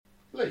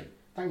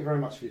thank you very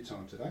much for your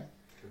time today.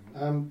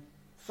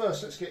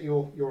 First, let's get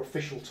your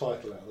official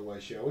title out of the way,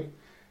 shall we?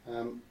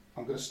 I'm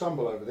going to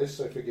stumble over this,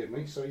 so forgive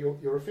me. So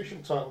your official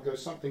title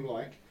goes something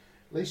like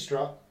Lee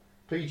Strutt,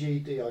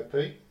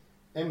 PGDIP,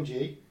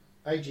 MG,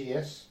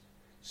 AGS,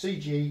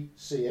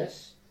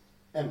 CGCS,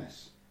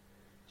 MS.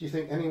 Do you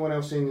think anyone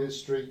else in the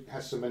industry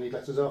has so many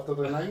letters after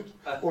their name,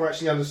 or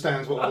actually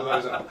understands what all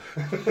of those are?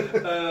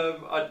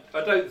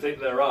 I don't think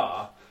there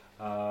are.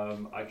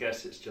 I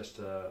guess it's just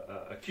an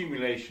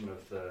accumulation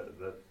of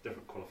the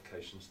different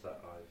qualifications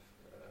that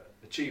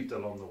I've achieved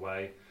along the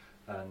way,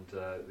 and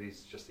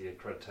these are just the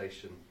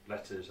accreditation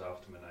letters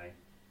after my name.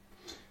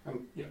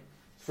 And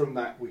from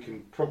that, we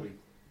can probably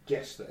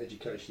guess that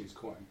education is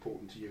quite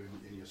important to you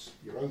in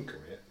your own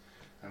career,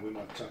 and we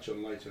might touch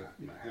on later,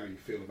 how you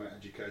feel about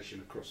education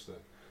across the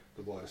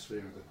wider sphere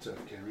of the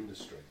turf care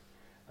industry.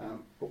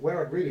 But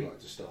where I'd really like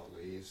to start,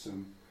 Lee, is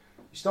you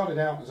started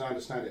out, as I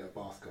understand it, at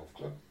Bath Golf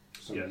Club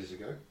some years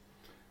ago.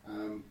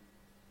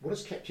 What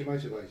has kept you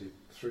motivated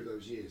through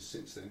those years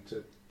since then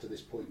to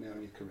this point now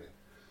in your career?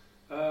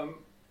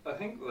 I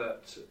think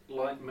that,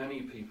 like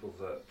many people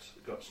that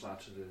got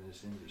started in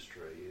this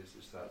industry,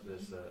 is that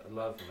there's a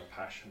love and a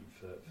passion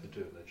for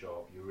doing the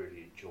job. You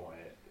really enjoy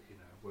it,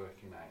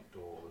 working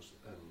outdoors,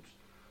 and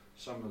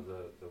some of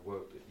the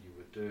work that you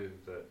would do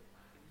that,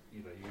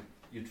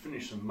 you'd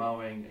finish some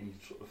mowing and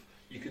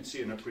you could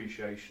see an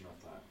appreciation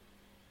of that.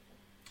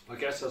 I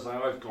guess as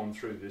I've gone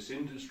through this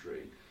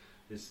industry,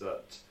 is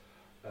that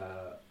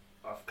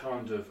I've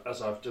kind of,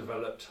 as I've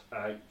developed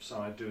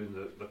outside doing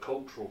the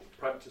cultural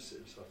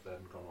practices, I've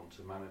then gone on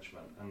to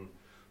management,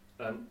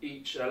 and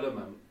each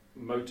element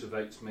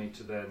motivates me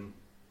to then,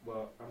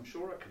 well, I'm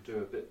sure I could do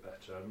a bit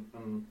better,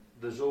 and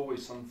there's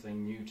always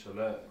something new to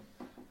learn,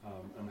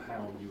 and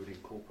how you would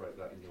incorporate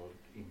that in your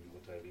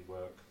daily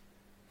work.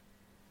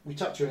 We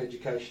touch on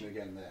education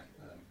again there,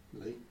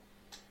 Lee.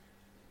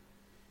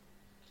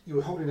 You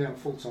were holding down a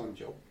full-time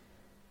job,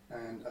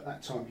 and at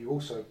that time you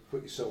also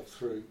put yourself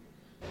through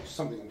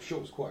something I'm sure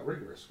was quite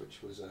rigorous, which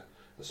was a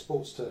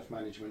sports turf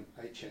management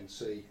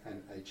HNC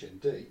and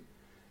HND,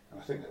 and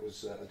I think that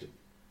was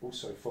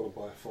also followed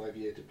by a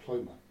 5-year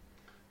diploma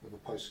of a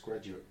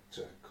postgraduate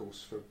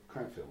course for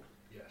Cranfield.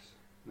 Yes.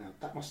 Now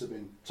that must have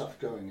been tough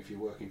going if you're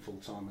working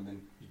full time and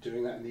then you're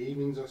doing that in the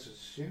evenings, I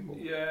assume? Or?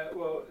 Yeah,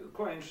 well,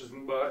 quite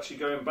interesting. Well, actually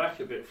going back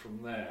a bit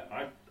from there,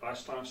 I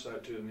started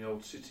out doing the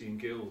old City and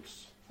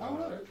Guilds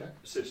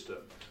system,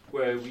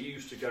 where we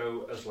used to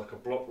go as like a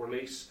block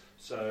release.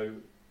 So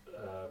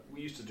we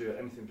used to do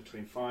anything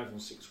between 5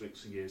 and 6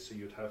 weeks a year. So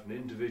you'd have an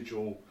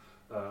individual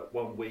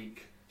 1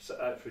 week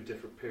set out for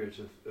different periods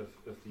of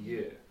the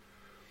year,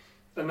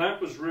 and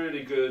that was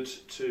really good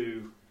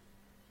to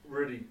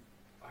really,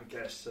 I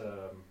guess,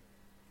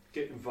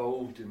 get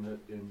involved in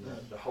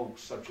the whole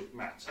subject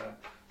matter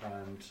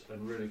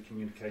and really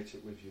communicate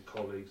it with your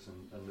colleagues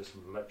and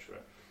listen to the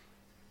lecturer.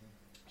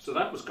 So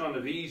that was kind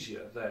of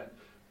easier then,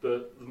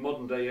 but the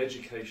modern day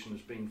education has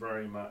been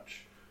very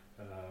much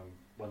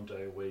 1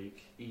 day a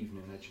week,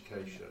 evening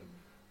education.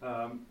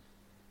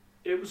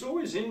 It was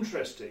always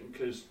interesting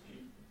because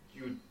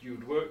you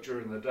would work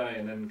during the day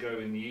and then go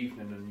in the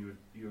evening and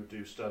you would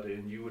do study,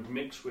 and you would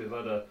mix with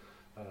other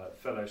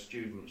fellow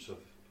students of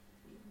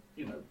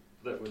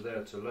that were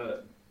there to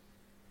learn.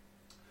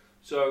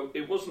 So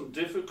it wasn't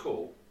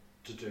difficult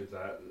to do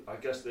that. I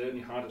guess the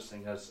only hardest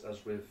thing, as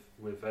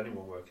with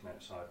anyone working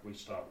outside, we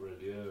start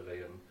really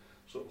early and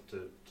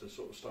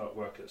to start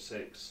work at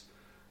 6,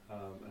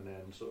 and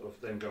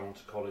then go on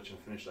to college and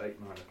finish at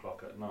 8, 9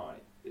 o'clock at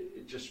night.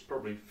 It just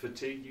probably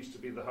fatigue used to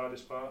be the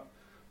hardest part.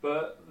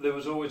 But there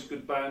was always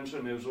good banter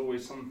and there was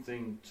always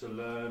something to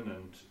learn,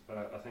 and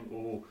I think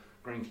all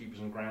greenkeepers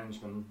and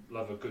groundsmen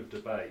love a good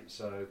debate,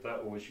 so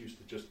that always used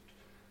to just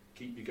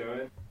keep you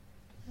going.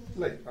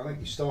 Lee, I think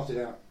you started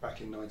out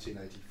back in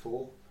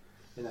 1984.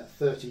 In that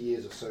 30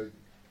 years or so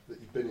that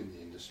you've been in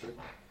the industry,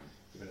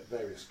 you've been at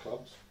various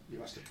clubs, you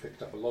must have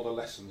picked up a lot of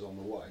lessons on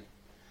the way.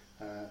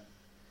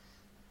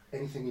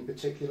 Anything in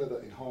particular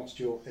that enhanced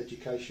your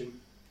education?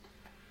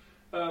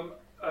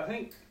 I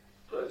think,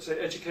 let's say,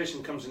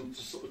 education comes into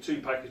sort of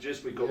 2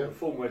 packages. We've got the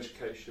formal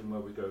education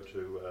where we go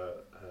to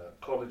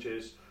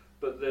colleges,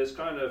 but there's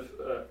kind of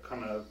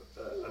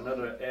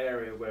another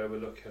area where we're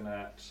looking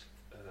at.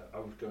 I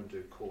would go and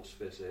do course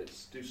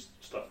visits, do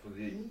stuff with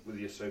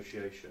the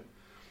association,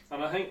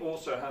 and I think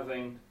also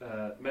having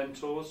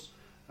mentors.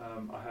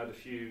 I had a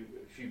few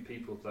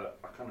people that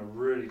I kind of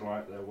really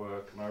liked their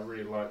work, and I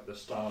really liked the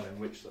style in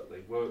which that they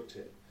worked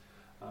in,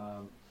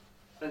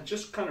 and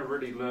just kind of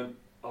really learned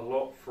a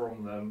lot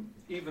from them.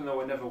 Even though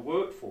I never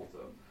worked for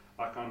them,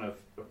 I kind of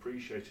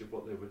appreciated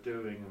what they were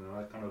doing, and then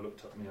I kind of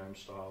looked at my own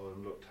style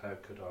and looked how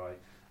could I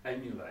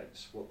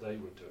emulate what they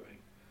were doing.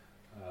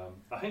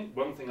 I think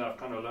one thing I've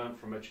kind of learned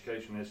from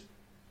education is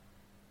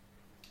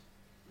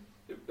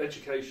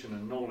education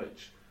and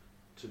knowledge,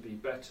 to be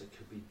better,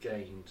 could be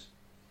gained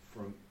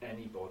from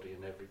anybody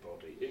and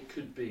everybody. It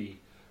could be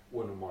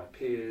one of my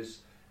peers,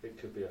 it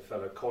could be a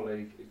fellow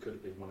colleague, it could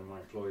have been one of my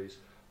employees.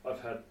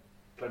 I've had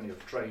plenty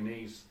of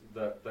trainees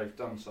that they've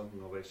done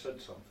something or they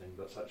said something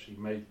that's actually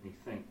made me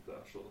think that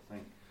I sort of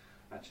think,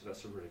 actually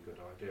that's a really good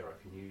idea,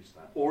 I can use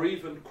that. Or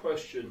even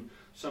question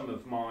some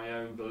of my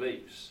own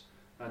beliefs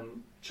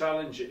and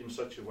challenge it in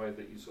such a way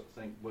that you sort of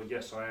think, well,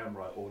 yes, I am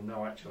right, or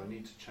no, actually I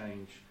need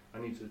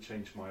to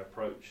change my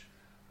approach.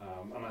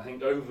 And I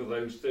think over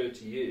those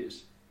 30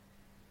 years,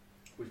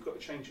 we've got a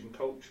change in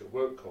culture,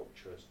 work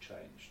culture has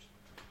changed.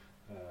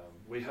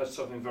 We had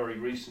something very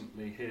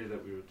recently here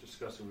that we were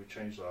discussing, we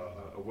changed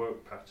our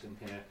work pattern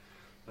here,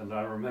 and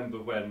I remember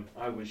when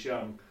I was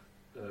young,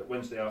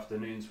 Wednesday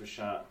afternoons were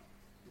shut,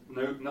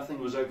 nothing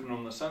was open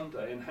on the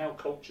Sunday, and how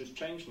culture's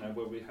changed now,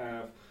 where we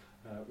have,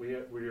 we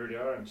really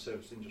are in the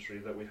service industry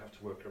that we have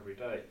to work every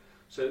day.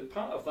 So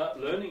part of that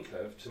learning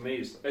curve to me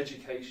is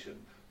education,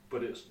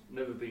 but it's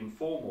never been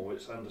formal,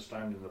 it's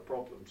understanding the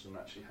problems and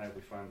actually how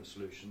we find the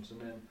solutions,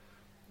 and then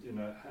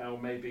how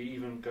maybe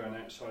even going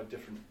outside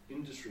different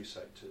industry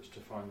sectors to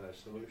find those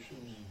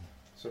solutions.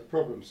 So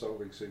problem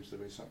solving seems to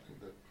be something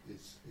that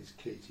is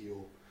key to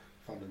your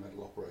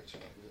fundamental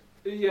operating.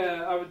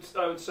 Yeah, I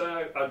would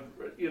say I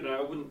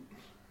wouldn't.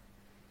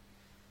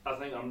 I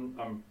think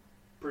I'm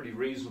pretty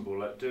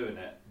reasonable at doing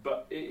it,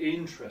 but it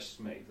interests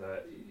me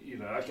that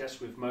I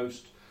guess with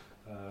most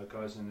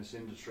guys in this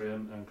industry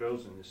and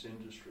girls in this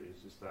industry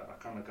is that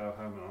I kind of go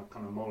home and I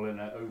kind of mull it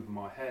over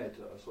my head.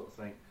 I sort of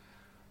think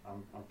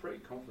I'm pretty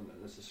confident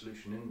there's a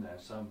solution in there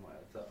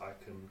somewhere that I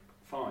can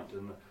find,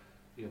 and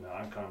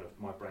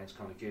my brain's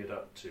kind of geared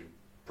up to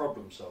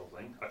problem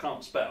solving. I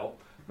can't spell,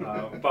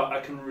 but I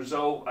can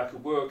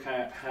work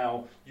out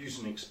how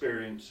using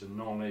experience and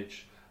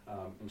knowledge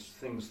and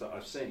things that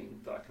I've seen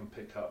that I can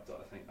pick up that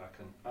I think I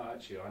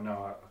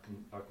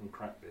can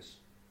crack this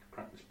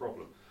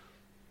problem.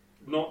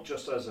 Not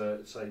just as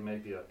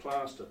maybe a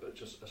plaster, but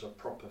just as a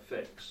proper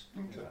fix.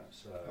 Okay.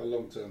 So a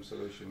long-term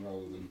solution rather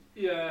than...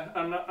 Yeah,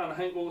 and I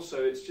think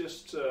also it's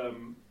just,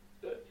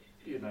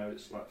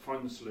 it's like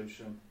find the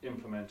solution,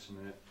 implementing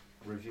it,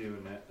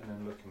 reviewing it, and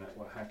then looking at,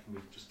 how can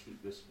we just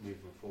keep this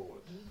moving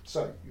forward?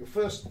 So, your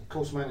first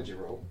course manager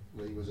role,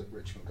 Lee, was at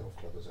Richmond Golf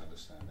Club, as I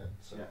understand it.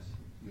 So yes.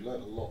 You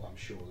learned a lot, I'm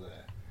sure,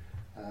 there.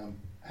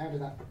 How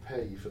did that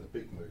prepare you for the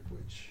big move,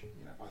 which,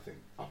 I think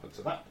up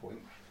until that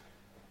point,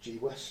 G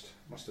West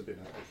must have been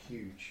a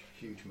huge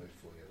move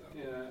for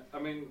you. Yeah, I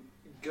mean,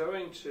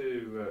 going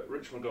to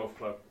Richmond Golf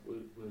Club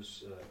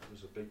was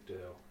a big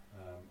deal.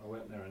 I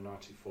went there in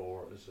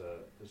 '94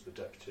 as the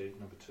deputy,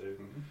 number 2,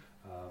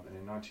 and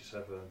in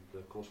 '97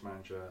 the course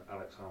manager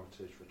Alex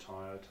Armitage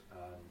retired,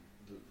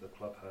 and the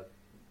club had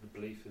the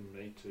belief in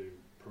me to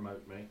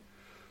promote me.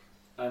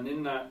 And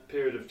in that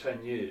period of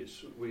 10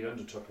 years, we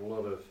undertook a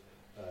lot of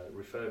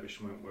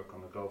refurbishment work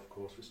on the golf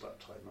course. We started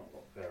tightening up a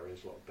lot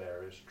of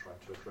barriers, trying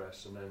to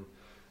address, and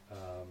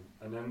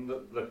then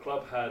the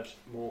club had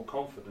more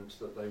confidence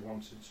that they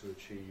wanted to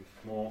achieve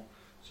more.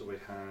 So we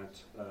had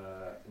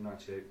in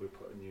 '98 we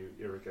put a new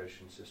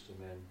irrigation system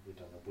in. We'd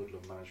done a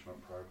woodland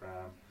management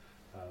program.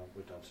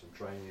 We'd done some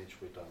drainage.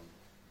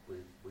 We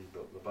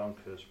rebuilt the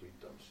bunkers. We'd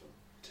done some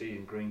tee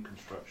and green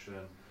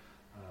construction.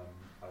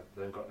 I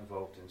then got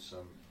involved in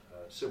some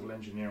civil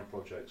engineering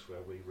projects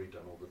where we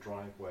redone all the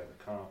driveway,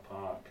 the car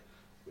park,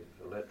 with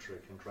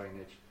electric and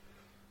drainage.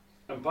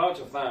 And part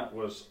of that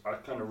was I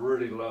kind of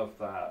really loved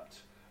that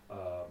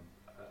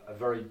a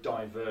very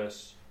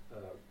diverse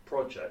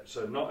project.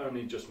 So not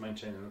only just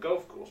maintaining the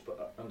golf course,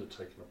 but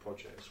undertaking a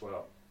project as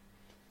well.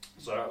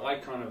 So I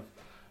kind of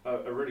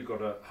I really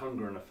got a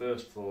hunger and a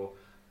thirst for,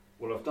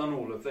 well, I've done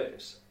all of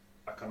this.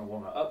 I kind of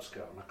want to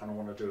upscale, and I kind of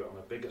want to do it on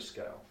a bigger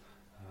scale.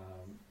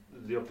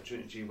 The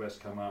opportunity at G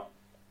West came up.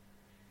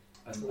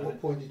 And at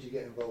what point did you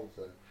get involved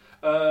though?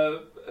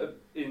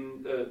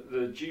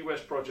 The G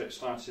West project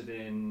started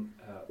in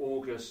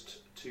August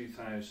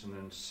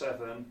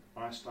 2007.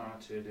 I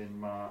started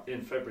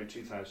in February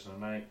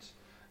 2008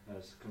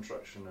 as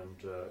construction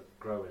and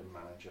growing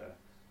manager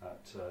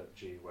at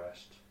G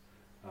West.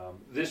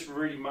 This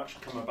really much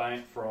come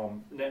about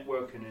from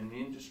networking in the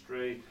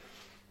industry,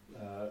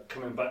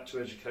 coming back to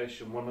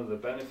education. One of the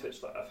benefits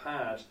that I've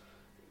had,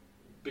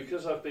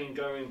 because I've been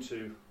going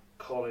to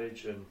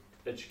college and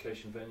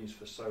education venues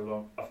for so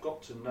long, I've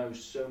got to know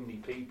so many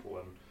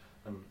people,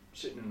 and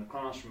sitting in the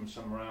classroom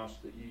somewhere else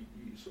that you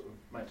sort of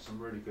make some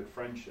really good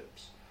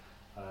friendships,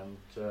 and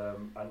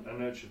I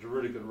nurtured a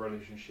really good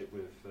relationship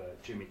with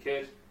Jimmy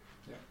Kidd.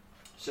 Yeah.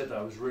 Said that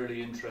I was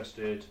really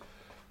interested,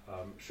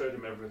 showed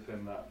him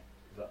everything that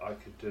I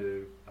could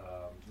do.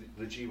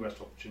 The G West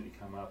opportunity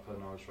came up,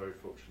 and I was very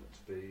fortunate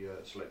to be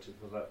selected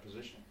for that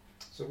position.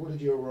 So what did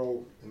your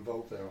role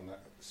involve there on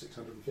that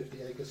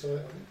 650-acre site? I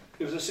think?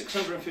 It was a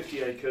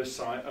 650-acre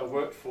site. I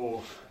worked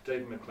for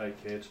David McLay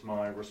Kidd.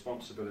 My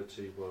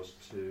responsibility was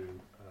to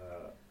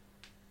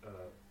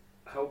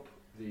help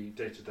the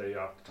day-to-day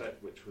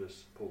architect, which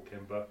was Paul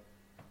Kimber,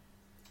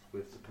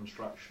 with the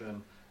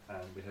construction,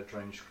 and we had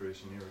drainage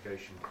crews and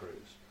irrigation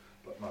crews.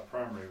 But my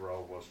primary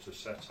role was to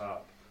set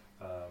up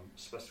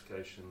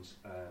specifications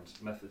and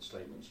method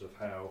statements of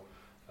how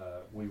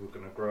we were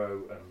going to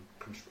grow and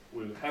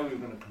how we were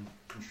going to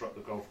construct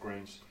the golf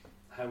greens,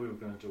 how we were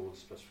going to do all the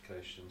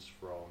specifications,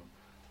 from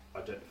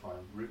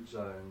identifying root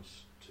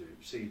zones to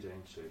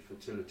seeding to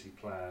fertility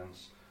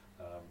plans,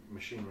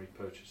 machinery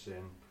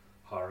purchasing,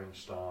 hiring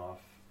staff,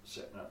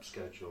 setting up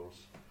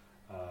schedules.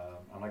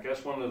 And I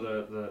guess one of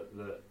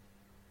the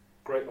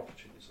great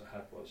opportunities I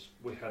had was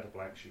we had a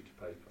blank sheet of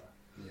paper.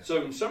 Yeah.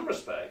 So in some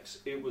respects,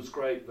 it was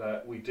great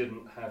that we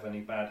didn't have any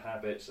bad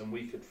habits and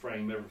we could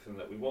frame everything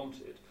that we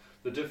wanted.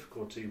 The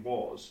difficulty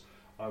was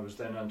I was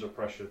then under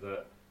pressure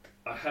that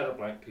I had a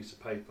blank piece of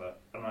paper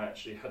and I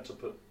actually had to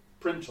put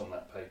print on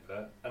that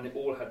paper, and it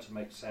all had to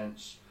make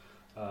sense.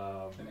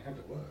 And it had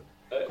to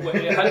work. Well,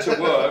 it had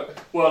to work.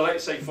 Well,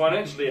 let's say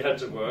financially it had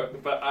to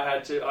work, but I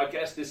had to. I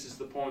guess this is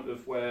the point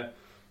of where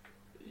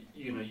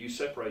you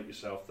separate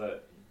yourself,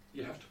 that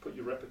you have to put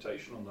your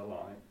reputation on the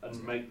line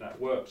and make that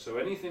work. So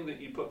anything that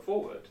you put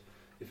forward,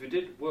 if it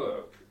did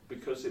work,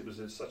 because it was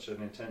in such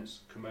an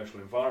intense commercial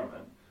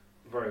environment,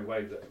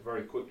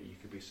 very quickly you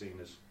could be seen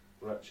as,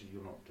 well, actually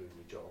you're not doing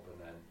your job,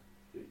 and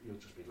then you'll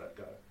just be let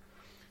go.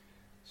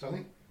 So I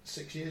think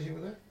 6 years you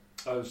were there?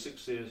 Oh,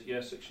 6 years.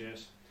 Yeah, 6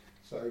 years.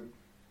 So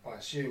I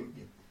assume,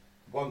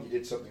 one, you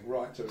did something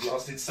right to have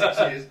lasted 6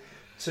 years.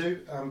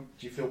 Two,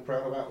 do you feel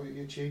proud about what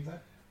you achieved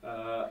there?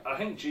 I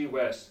think G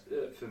West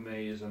for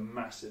me is a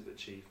massive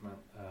achievement.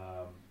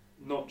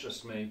 Not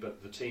just me,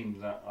 but the team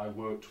that I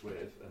worked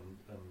with, and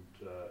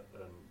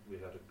we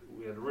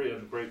had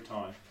a great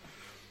time.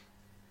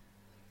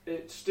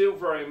 It's still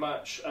very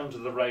much under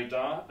the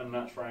radar, and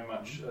that's very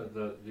much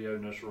the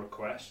owner's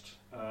request.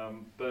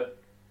 But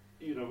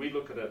we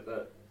look at it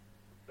that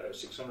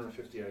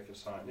 650 acre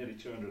site, nearly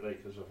 200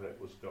 acres of it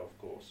was a golf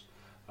course.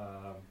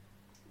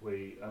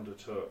 We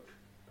undertook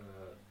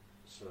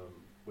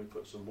we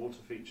put some water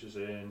features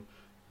in.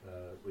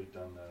 We'd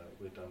done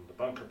the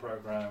bunker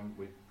program.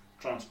 We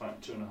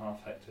transplanted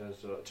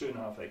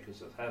 2.5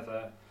 acres of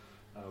heather.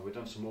 We'd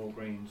done some all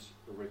greens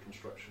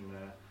reconstruction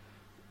there.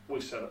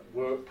 We set up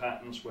work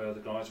patterns where the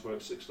guys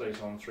worked 6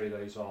 days on, 3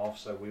 days off.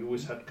 So we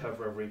always had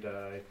cover every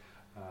day.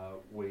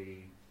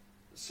 We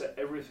set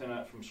everything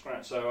out from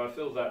scratch. So I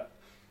feel that,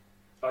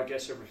 I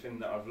guess, everything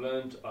that I've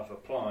learned, I've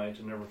applied,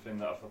 and everything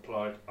that I've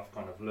applied, I've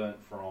kind of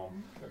learnt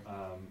from,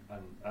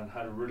 and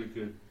had a really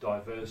good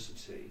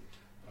diversity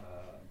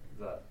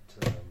that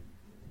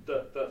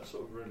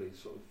sort of really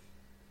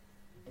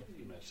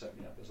set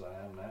me up as I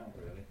am now,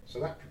 really. So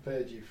that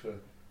prepared you for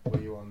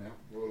where you are now,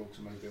 Royal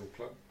Automobile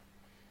Club.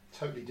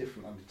 Totally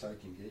different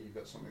undertaking here. You've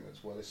got something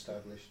that's well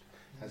established,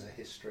 has a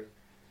history,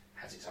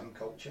 has its own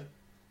culture,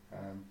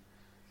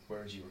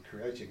 whereas you were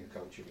creating a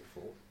culture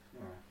before.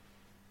 Yeah.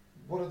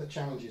 What are the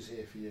challenges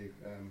here for you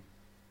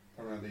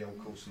around the old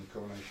course and the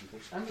Coronation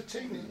course, and the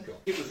team that you've got?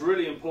 It was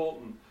really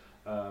important.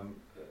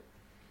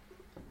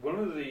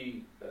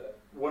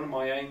 One of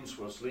my aims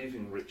was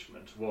leaving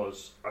Richmond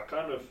was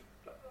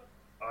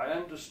I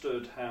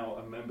understood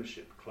how a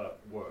membership club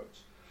worked,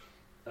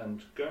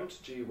 and going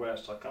to G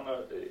West,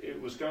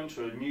 it was going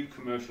to a new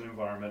commercial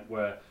environment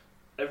where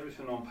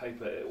everything on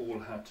paper, it all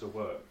had to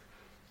work,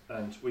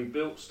 and we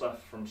built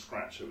stuff from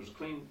scratch. It was a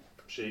clean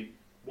sheet,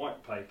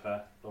 white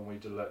paper, and we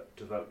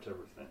developed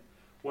everything.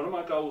 One of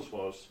my goals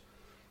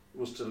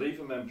was to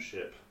leave a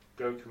membership,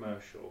 go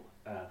commercial,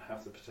 and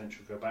have the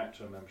potential to go back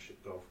to a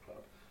membership golf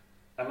club,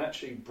 and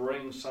actually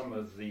bring some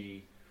of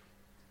the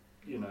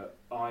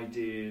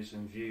ideas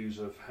and views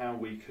of how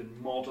we can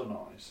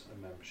modernise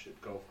a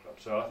membership golf club.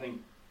 So I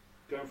think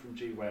going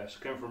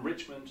from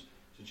Richmond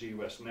to G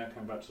West, and now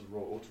coming back to the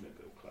Royal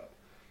Automobile Club,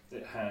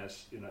 it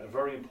has a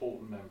very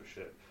important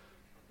membership.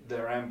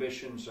 Their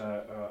ambitions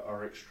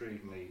are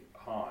extremely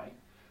high,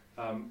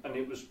 and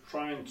it was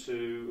trying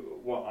to,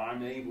 what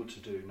I'm able to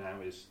do now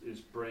is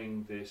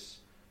bring this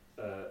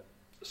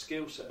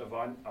skill set of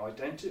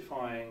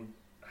identifying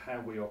how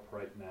we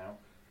operate now,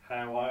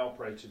 how I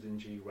operated in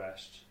G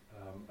West,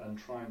 and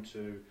trying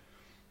to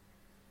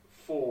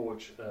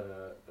forge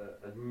a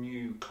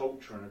new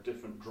culture and a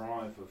different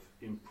drive of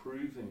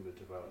improving the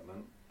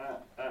development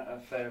at a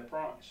fair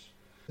price.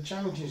 The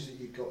challenges that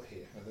you've got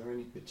here, are there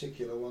any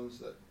particular ones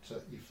that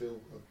you feel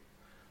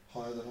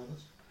are higher than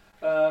others?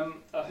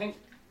 I think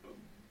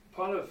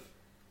probably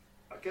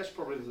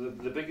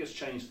the biggest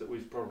change that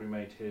we've probably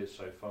made here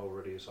so far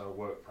already is our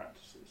work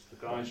practices. The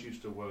guys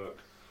used to work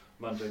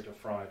Monday to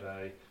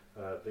Friday,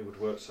 they would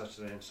work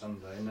Saturday and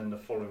Sunday, and then the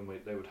following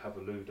week they would have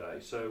a loo day.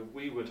 So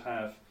we would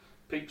have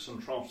peaks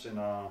and troughs in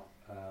our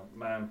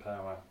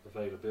manpower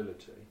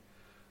availability,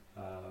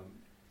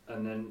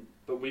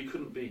 but we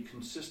couldn't be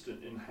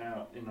consistent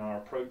in our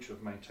approach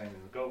of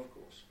maintaining the golf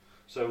course.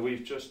 So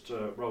we've just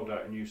rolled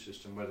out a new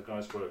system where the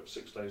guys work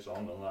 6 days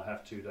on and I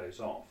have 2 days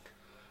off,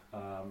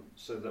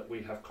 so that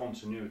we have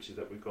continuity,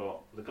 that we've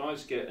got the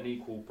guys get an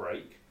equal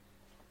break,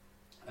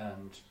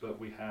 but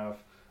we have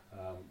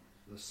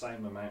the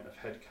same amount of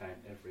head count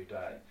every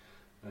day.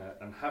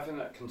 And having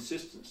that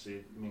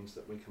consistency means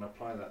that we can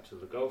apply that to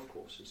the golf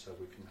courses, so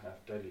we can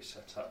have daily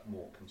setup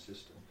more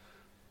consistent.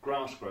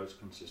 Grass grows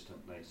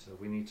consistently, so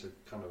we need to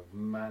kind of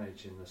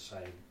manage in the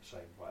same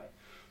way.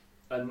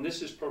 And this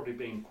has probably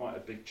been quite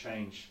a big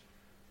change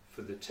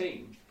for the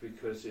team,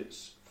 because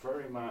it's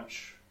very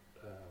much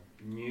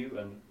new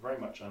and very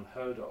much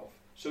unheard of.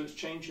 So it's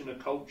changing a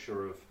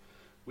culture of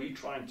we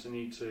trying to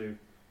need to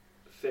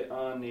fit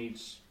our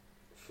needs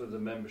for the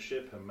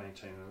membership and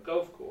maintaining the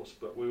golf course,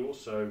 but we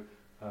also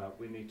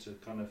we need to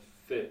kind of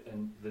fit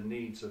in the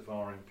needs of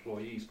our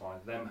employees by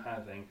them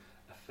having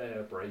a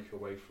fair break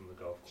away from the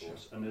golf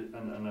course, sure.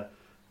 and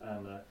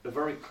a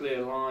very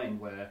clear line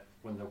where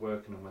when they're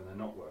working and when they're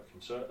not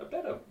working. So a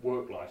better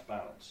work-life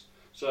balance.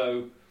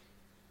 So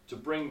to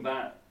bring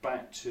that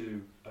back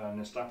to an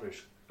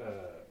established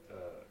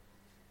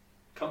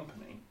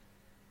company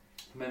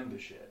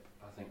membership,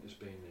 I think has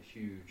been a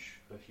huge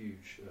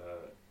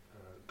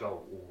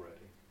goal already.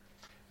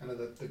 And are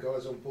the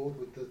guys on board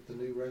with the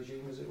new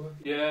regime, as it were?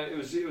 Yeah, it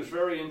was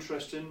very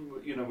interesting.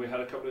 You know, we had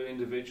a couple of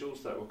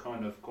individuals that were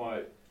kind of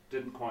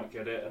didn't quite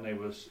get it, and they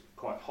was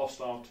quite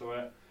hostile to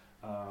it.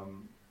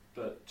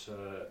 But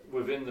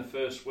within the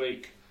first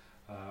week,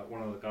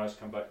 one of the guys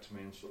came back to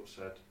me and sort of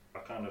said, I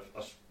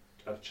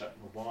had a chat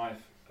with my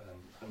wife,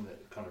 and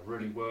it kind of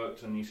really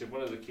worked. And he said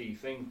one of the key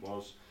things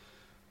was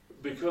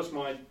because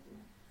one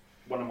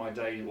of my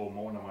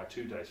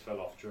 2 days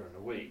fell off during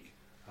the week.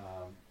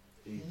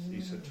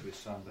 He said to his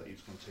son that he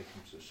was going to take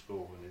him to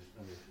school,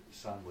 and his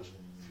son was,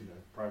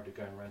 proudly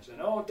going around saying,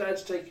 "Oh,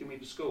 Dad's taking me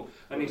to school."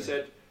 And he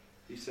said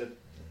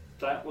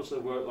that was the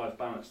work-life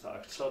balance that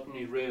I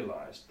suddenly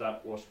realised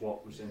that was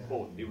what was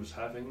important. He was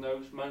having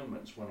those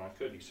moments when I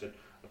could. He said,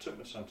 "I took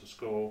my son to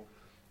school."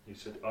 He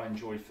said, "I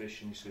enjoy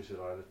fishing." He said,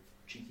 "I had a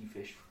cheeky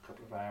fish for a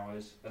couple of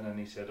hours," and then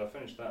he said, "I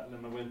finished that, and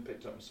then I went and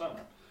picked up my son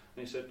up."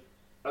 And he said,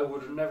 "I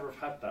would have never have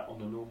had that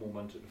on a normal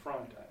Monday to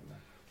Friday." No.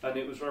 And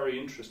it was very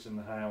interesting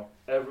how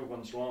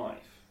everyone's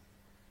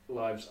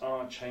lives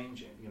are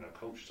changing.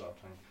 Cultures are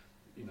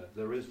changing.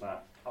 There is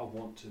that I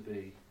want to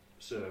be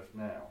served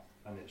now,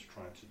 and it's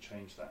trying to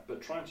change that,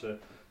 but trying to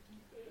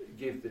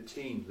give the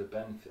team the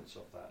benefits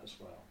of that as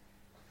well.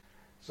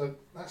 So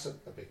that's a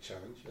big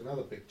challenge.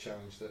 Another big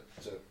challenge that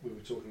we were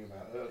talking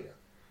about earlier,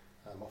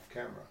 off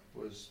camera,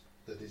 was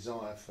the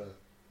desire for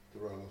the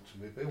Royal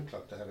Automobile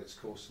Club to have its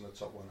course in the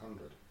top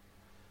 100.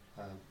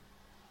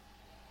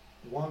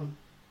 One,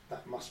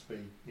 that must be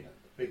a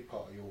big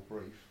part of your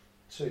brief.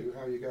 Two,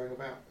 how are you going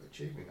about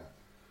achieving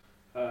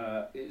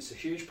that? It's a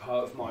huge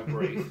part of my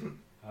brief.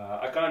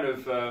 I've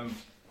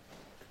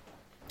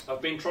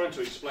been trying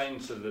to explain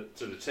to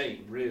the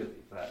team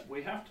really that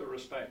we have to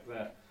respect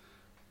that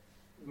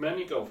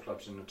many golf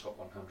clubs in the top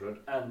 100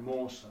 and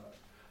more so,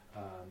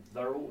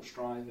 they're all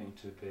striving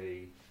to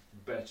be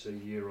better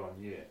year on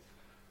year.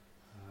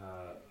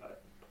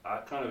 I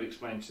kind of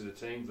explained to the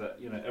team that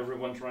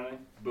everyone's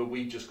running, but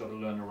we just got to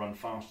learn to run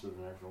faster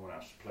than everyone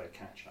else to play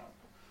catch up.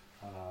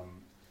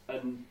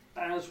 And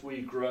as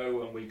we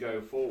grow and we go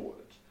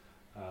forward,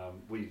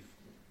 we've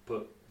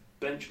put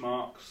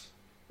benchmarks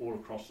all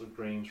across the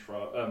greens,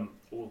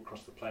 all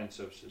across the playing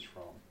surfaces,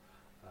 from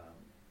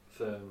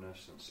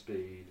firmness and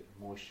speed,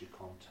 moisture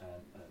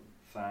content, and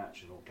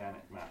thatch and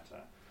organic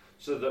matter,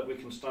 so that we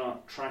can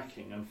start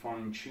tracking and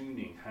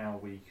fine-tuning how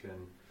we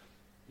can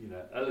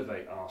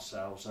elevate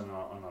ourselves and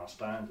our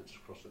standards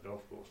across the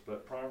golf course,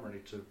 but primarily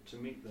to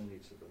meet the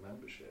needs of the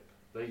membership.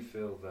 They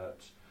feel that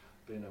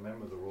being a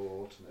member of the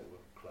Royal Automobile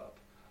Club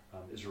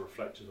is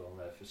reflected on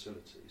their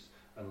facilities,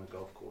 and the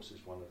golf course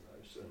is one of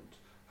those, and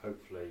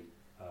hopefully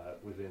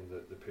within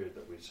the period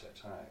that we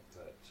set out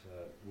that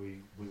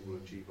we will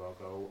achieve our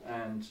goal,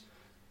 and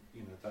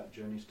that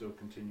journey still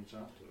continues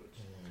afterwards.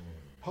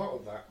 Part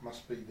of that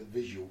must be the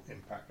visual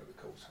impact that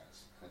the course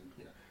has, and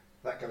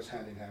that goes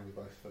hand in hand with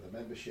both for the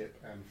membership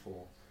and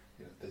for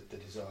the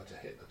desire to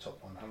hit the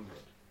top 100.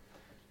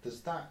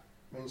 Does that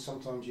mean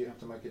sometimes you have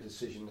to make a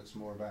decision that's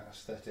more about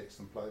aesthetics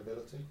than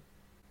playability?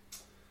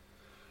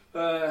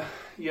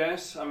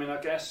 Yes, I mean,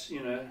 I guess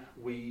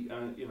we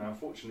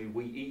unfortunately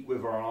we eat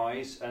with our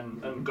eyes,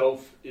 and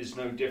golf is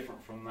no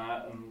different from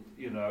that. And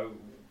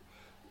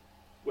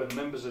when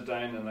members are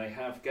down and they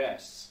have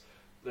guests,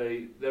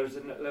 there's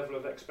a level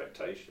of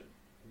expectation.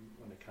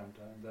 When they come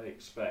down, they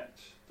expect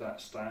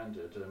that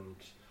standard and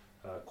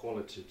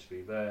quality to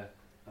be there,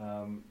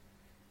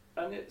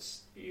 and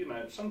it's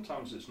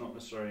sometimes it's not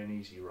necessarily an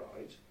easy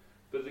ride,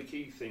 but the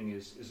key thing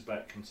is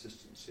about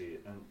consistency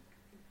and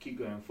keep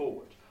going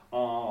forward.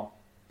 Our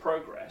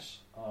progress,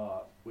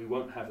 we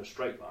won't have a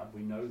straight line.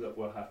 We know that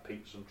we'll have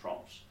peaks and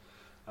troughs,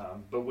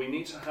 but we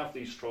need to have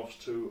these troughs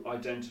to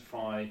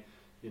identify,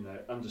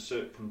 under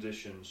certain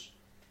conditions,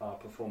 our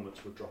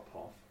performance will drop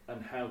off,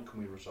 and how can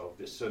we resolve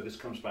this? So this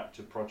comes back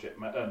to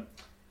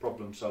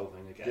problem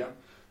solving again. Yeah.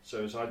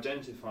 So it's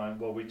identifying,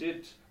 well, we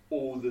did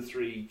all the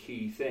three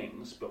key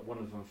things, but one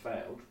of them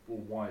failed. Well,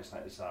 why is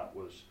that?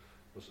 Was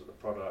it the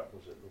product?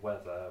 Was it the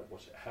weather?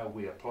 Was it how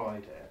we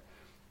applied it?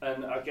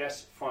 And I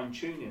guess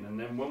fine-tuning, and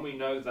then when we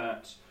know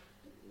that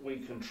we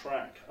can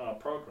track our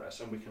progress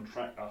and we can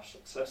track our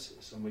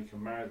successes and we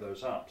can marry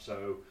those up.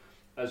 So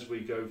as we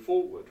go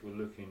forward, we're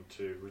looking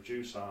to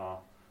reduce our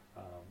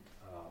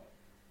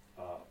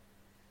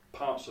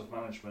parts of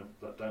management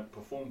that don't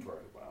perform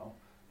very well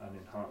and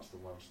enhance the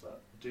ones that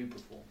do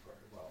perform very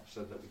well,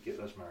 so that we get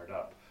those married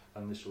up.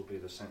 And this will be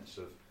the sense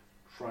of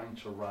trying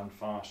to run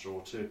faster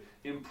or to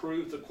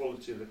improve the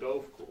quality of the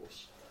golf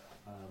course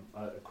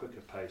at a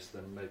quicker pace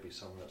than maybe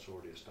someone that's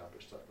already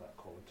established that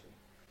quality.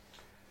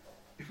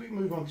 If we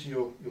move on to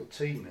your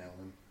team now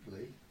then,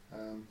 Lee,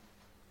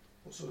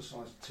 what sort of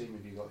size team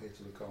have you got here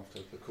to look after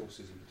the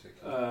courses in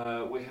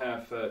particular? We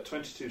have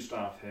 22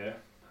 staff here.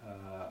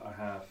 I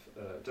have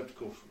a deputy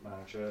course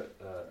manager,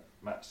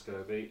 Matt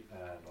Scobie,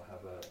 and I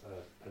have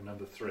a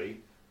number 3,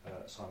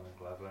 Simon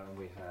Glover, and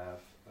we have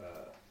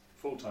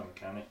full-time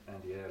mechanic,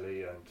 Andy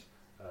Earley, and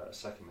a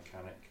second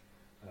mechanic,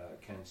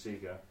 Ken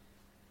Seeger.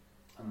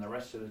 And the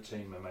rest of the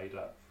team are made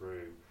up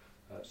through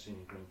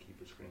senior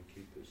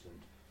greenkeepers,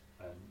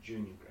 and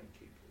junior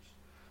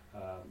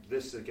greenkeepers.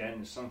 This,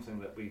 again, is something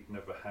that we've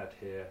never had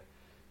here.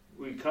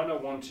 We kind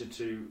of wanted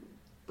to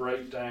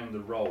break down the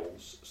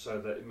roles so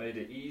that it made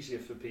it easier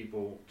for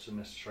people to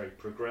necessarily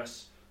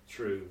progress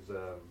through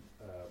the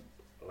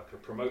like a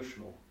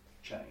promotional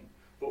chain,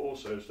 but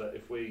also is that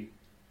if we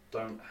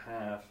don't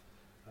have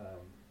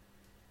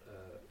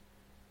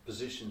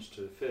positions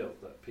to fill,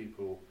 that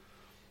people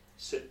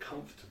sit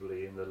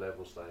comfortably in the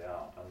levels they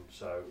are. And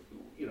so,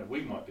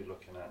 we might be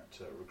looking at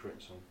recruiting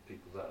some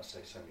people that are, say,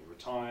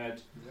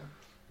 semi-retired,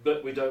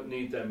 but we don't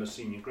need them as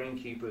senior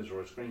greenkeepers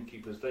or as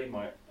greenkeepers. They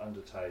might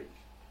undertake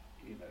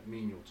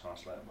menial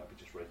tasks, like it might be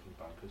just raking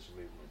bunkers and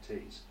moving the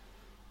tees,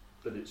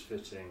 but it's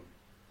fitting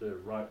the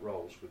right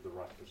roles with the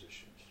right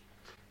positions.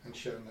 And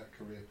showing that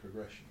career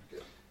progression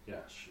again,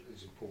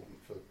 is important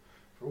for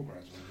all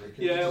groundsmen.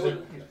 Yeah,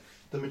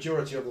 the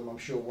majority of them, I'm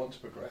sure, want to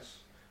progress,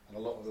 and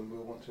a lot of them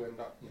will want to end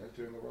up,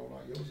 doing a role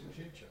like yours in the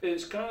future.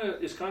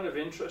 It's kind of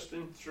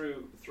interesting.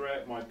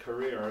 Throughout my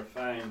career, I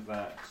found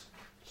that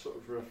sort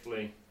of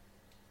roughly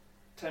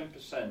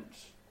 10%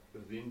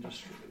 of the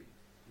industry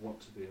want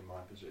to be in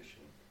my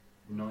position.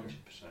 90%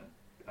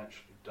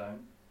 actually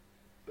don't,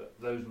 but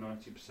those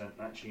 90%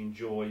 actually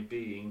enjoy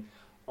being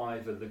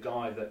either the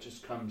guy that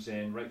just comes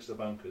in, rakes the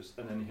bunkers,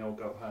 and then he'll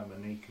go home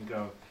and he can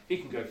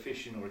go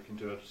fishing, or he can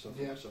do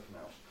something else.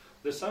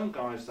 There's some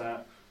guys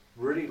that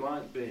really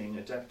like being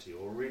a deputy,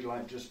 or really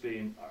like just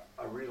being.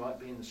 I really like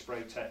being the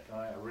spray tech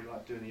guy. I really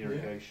like doing the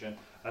irrigation,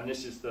 and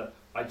this is the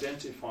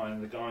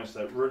identifying the guys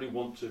that really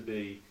want to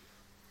be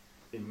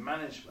in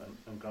management,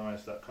 and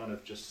guys that kind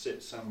of just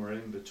sit somewhere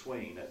in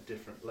between at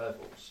different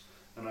levels.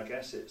 And I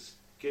guess it's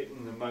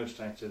getting the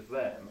most out of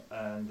them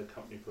and the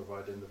company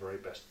providing the very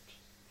best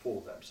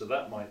for them. So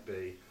that might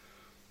be,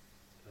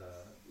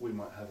 we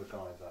might have a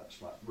guy that's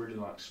really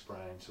likes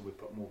spraying, so we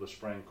put more of the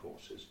spraying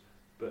courses,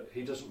 but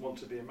he doesn't want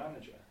to be a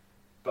manager.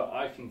 But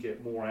I can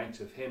get more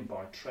out of him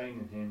by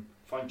training him,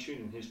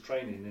 fine-tuning his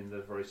training in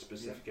the very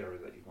specific area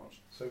that he wants.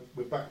 So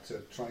we're back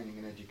to training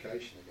and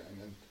education again.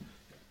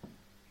 And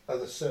are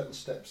there certain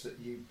steps that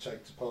you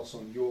take to pass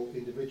on your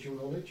individual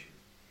knowledge?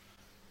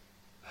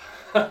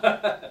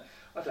 I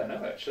don't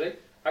know, actually.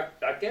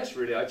 I guess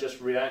really I just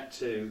react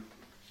to,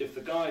 if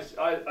the guys,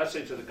 I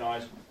say to the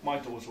guys, my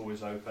door's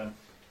always open,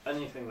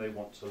 anything they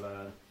want to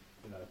learn,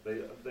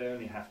 they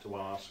only have to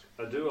ask.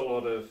 I do a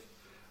lot of,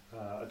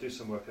 I do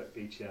some work at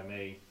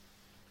BTME,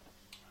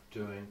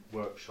 doing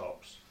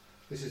workshops.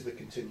 This is the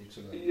continue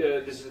to learn. Yeah,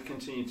 this is the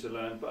continue to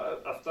learn,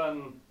 but I've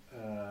done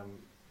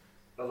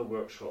other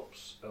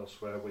workshops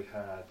elsewhere. We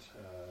had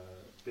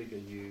Bigger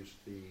used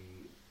the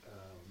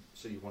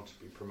So You Want to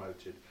Be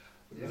Promoted.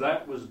 Yeah.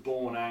 That was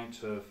born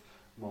out of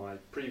my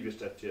previous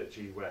deputy at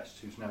G West,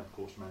 who's now the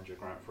course manager,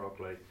 Grant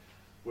Frogley.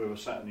 We were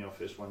sat in the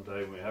office one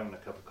day and we were having a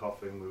cup of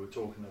coffee and we were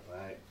talking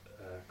about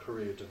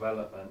career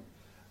development,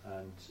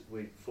 and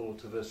we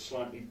thought of a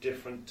slightly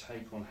different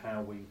take on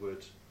how we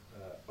would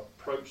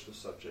approach the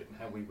subject and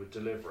how we would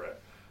deliver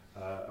it.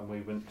 And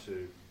we went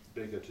to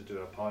Bigger to do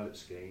a pilot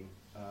scheme,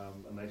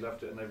 and they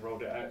loved it and they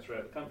rolled it out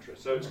throughout the country.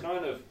 So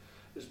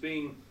it's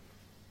been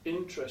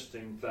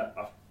interesting that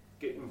I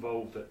get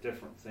involved at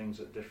different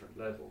things at different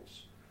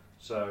levels.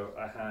 So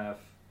I have,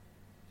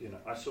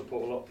 I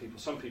support a lot of people.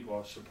 Some people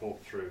I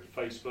support through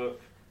Facebook.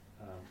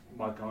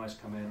 My guys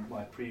come in,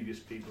 my previous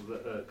people,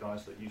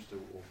 guys that used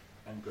to,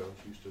 and girls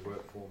used to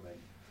work for me.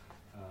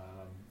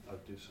 I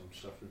do some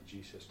stuff with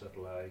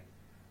GCSAA.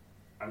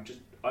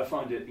 I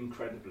find it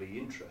incredibly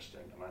interesting,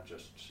 and that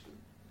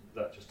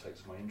just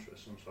takes my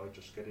interest, and so I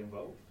just get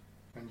involved.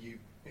 And you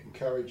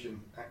encourage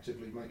and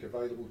actively make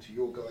available to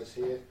your guys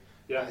here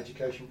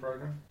education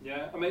program?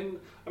 Yeah, I mean,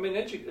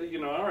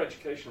 our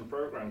education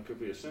program could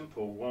be a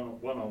simple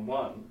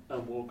one-on-one,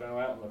 and we'll go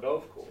out on the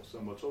golf course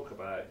and we'll talk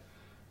about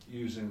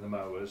using the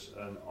mowers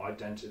and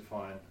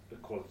identifying the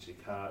quality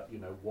cut.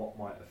 What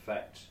might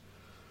affect.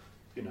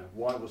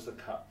 Why was the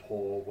cut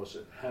poor?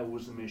 How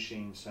was the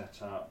machine set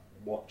up?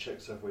 What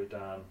checks have we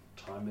done?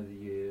 Time of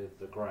the year,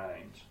 the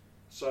ground.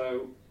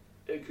 So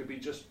it could be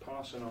just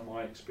passing on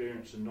my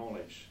experience and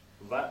knowledge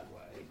that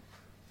way,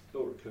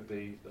 or it could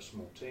be a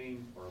small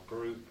team or a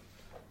group,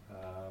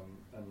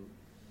 and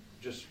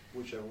just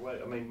whichever way.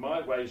 I mean,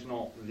 my way is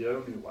not the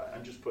only way.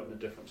 I'm just putting a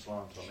different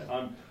slant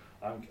on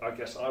it. I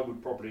guess I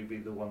would probably be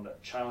the one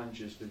that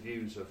challenges the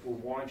views of, well,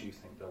 why do you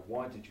think that?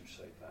 Why did you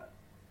say that?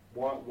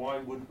 Why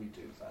would we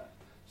do that?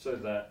 So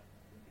that,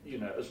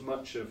 as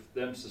much of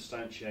them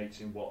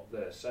substantiating what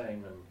they're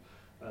saying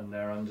and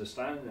their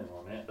understanding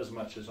on it, as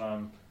much as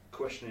I'm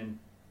questioning,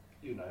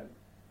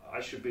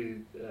 I should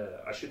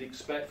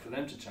expect for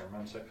them to turn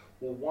around and say,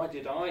 well, why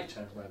did I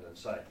turn around and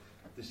say,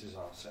 this is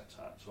our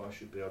setup? So I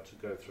should be able to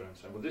go through and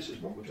say, well, this is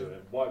what we're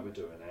doing, why we're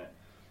doing it,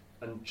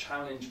 and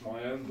challenge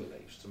my own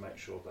beliefs to make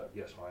sure that,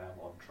 yes, I am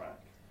on track.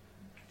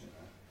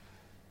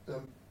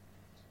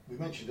 We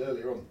mentioned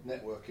earlier on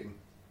networking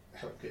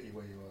helped get you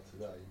where you are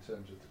today in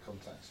terms of the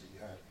contacts that you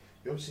had.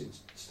 You're obviously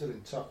still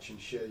in touch and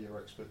share your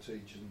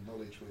expertise and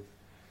knowledge with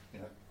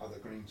other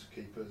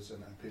greenskeepers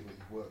and people that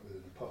you've worked with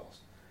in the past.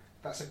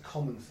 That's a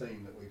common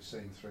theme that we've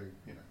seen through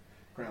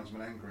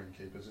groundsmen and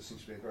greenkeepers. There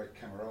seems to be a great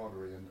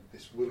camaraderie and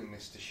this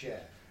willingness to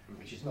share,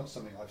 which is not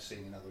something I've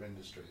seen in other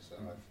industries that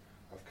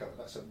I've covered.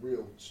 That's a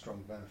real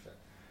strong benefit.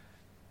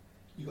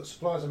 You've got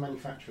suppliers and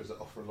manufacturers that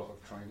offer a lot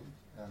of training.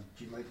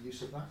 Do you make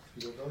use of that for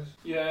your guys?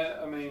 Yeah,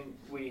 I mean,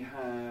 we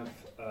have.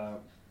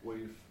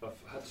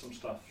 I've had some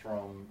stuff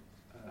from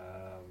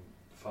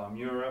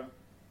Farmura,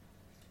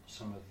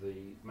 some of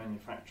the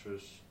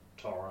manufacturers,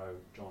 Toro,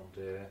 John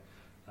Deere,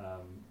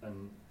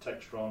 and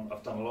Textron.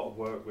 I've done a lot of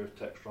work with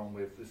Textron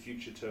with the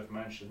Future Turf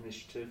Management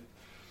Initiative.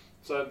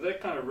 So they're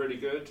kind of really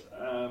good.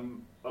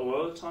 A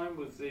lot of the time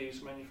with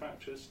these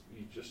manufacturers,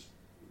 you just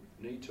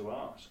need to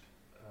ask.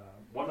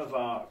 One of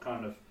our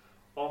kind of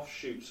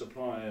offshoot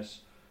suppliers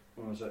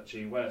when I was at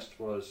G West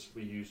was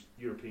we used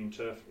European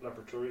Turf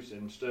Laboratories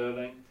in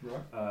Stirling,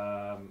 right.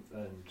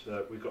 And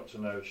we got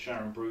to know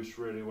Sharon Bruce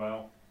really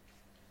well.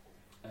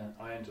 And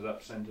I ended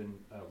up sending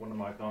one of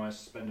my guys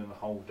spending the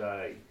whole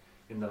day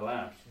in the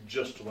lab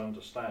just to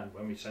understand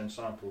when we send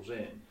samples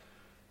in,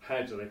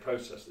 how do they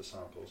process the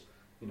samples?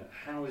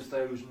 How is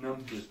those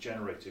numbers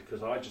generated?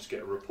 Because I just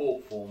get a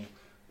report form,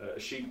 a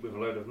sheet with a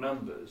load of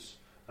numbers,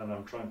 and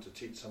I'm trying to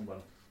teach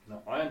someone.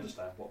 I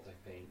understand what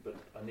they mean, but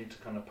I need to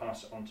kind of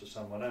pass it on to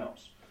someone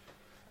else.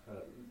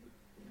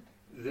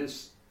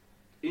 This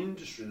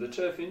industry, the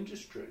turf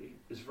industry,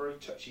 is very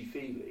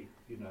touchy-feely.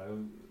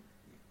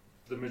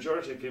 The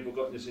majority of people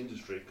got in this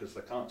industry because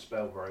they can't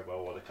spell very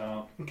well or they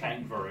can't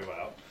count very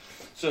well.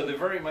 So they're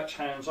very much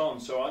hands-on.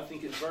 So I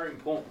think it's very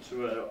important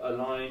to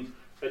align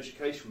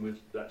education with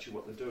actually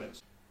what they're doing.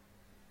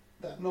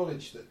 That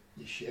knowledge that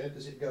you share,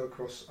 does it go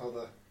across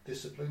other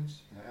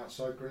disciplines,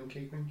 outside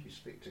greenkeeping? Do you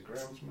speak to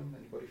groundsmen,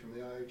 anybody from the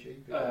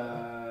IOG?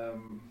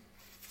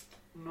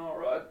 Not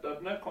right. I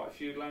know quite a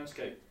few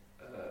landscape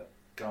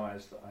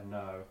guys that I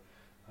know.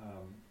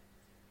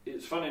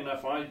 It's funny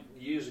enough,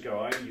 years ago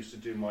I used to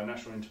do my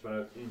national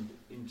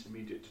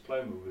intermediate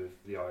diploma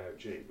with the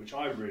IOG, which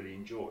I really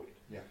enjoyed.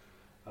 Yeah.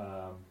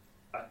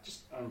 I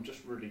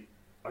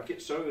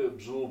get so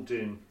absorbed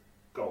in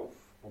golf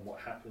and what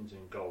happens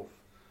in golf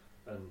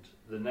and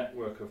the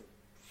network of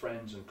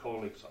friends and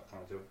colleagues I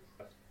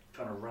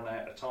kind of run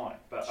out of time.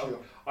 But sure.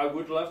 I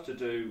would love to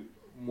do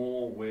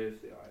more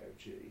with the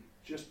IOG.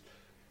 Just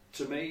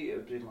to me, it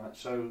would be like,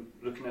 so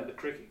looking at the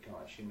cricket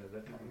guys,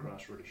 they're cutting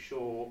grass really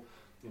short.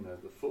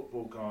 The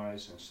football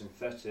guys and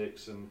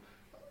synthetics, and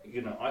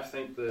I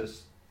think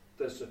there's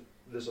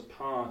a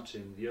part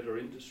in the other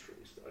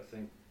industries that I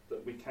think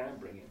that we can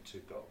bring into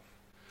golf.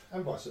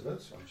 And vice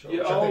versa, I'm sure.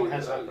 Yeah, I think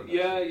has happened.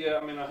 Yeah.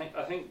 I mean,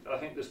 I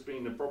think there's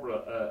been a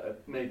problem,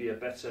 maybe a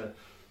better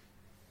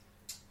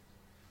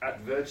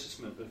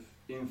advertisement of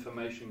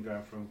information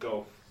going from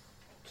golf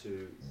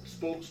to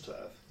sports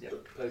turf,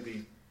 but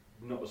maybe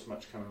not as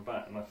much coming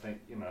back. And I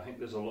think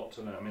there's a lot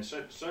to learn. I mean,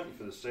 certainly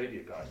for the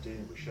Stadia guys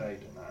dealing with shade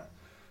and that,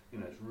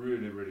 it's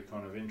really, really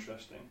kind of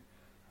interesting.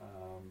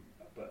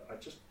 But I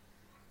just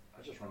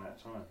run out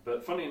of time.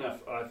 But funny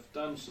enough, I've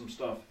done some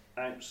stuff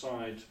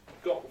outside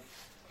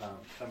golf.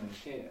 Coming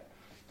here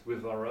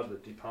with our other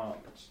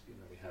departments,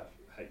 we have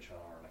HR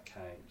and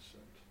accounts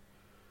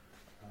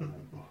and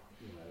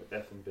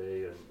F&B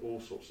and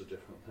all sorts of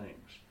different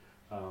things.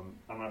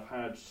 And I've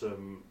had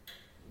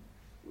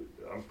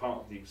I'm part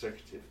of the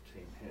executive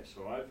team here,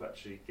 so I've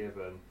actually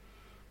given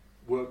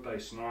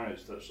work-based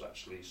scenarios that's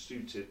actually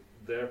suited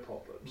their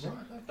problems. Right,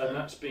 okay. And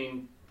that's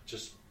been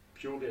just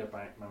purely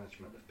about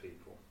management of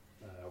people.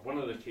 One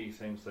of the key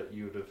things that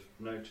you would have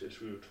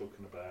noticed, we were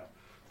talking about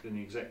in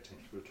the exec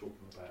teams, we were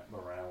talking about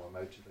morale and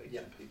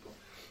motivating people.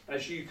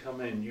 As you come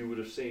in, you would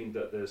have seen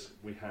that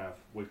we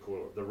call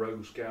it the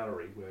Rose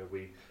Gallery, where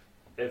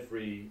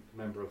every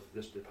member of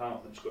this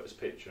department's got his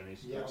picture and he's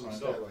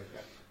signed off.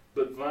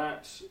 But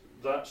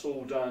that's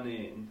all done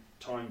in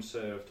time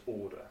served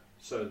order.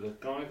 So the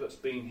guy that's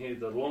been here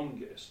the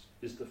longest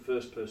is the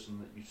first person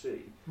that you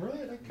see. Right,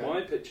 okay.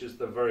 My picture's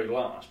the very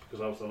last because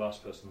I was the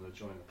last person to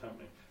join the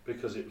company,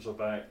 because it was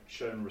about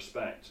showing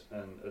respect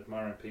and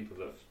admiring people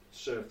that have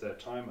served their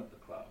time at the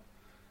club.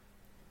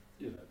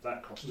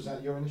 That cost. Was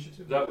that your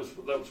initiative? That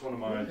was one of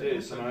my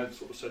ideas, and I had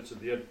sort of said to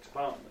the other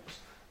departments,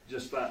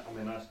 just that. I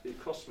mean, it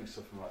cost me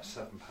something like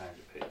 £7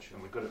 a pitch,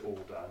 and we got it all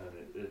done,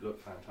 and it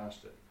looked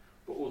fantastic.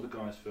 But all the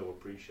guys feel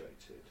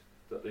appreciated,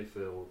 that they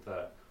feel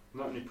that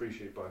not only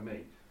appreciated by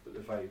me, but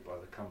they're valued by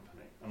the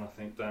company. And I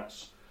think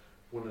that's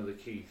one of the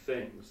key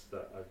things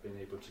that I've been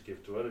able to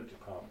give to other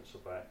departments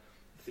about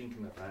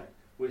thinking about.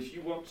 Well, if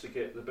you want to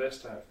get the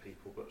best out of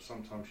people, but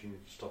sometimes you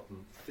need to stop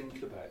and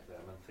think about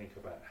them and think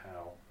about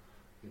how,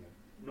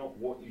 not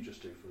what you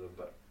just do for them,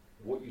 but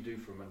what you do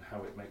for them and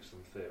how it makes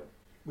them feel.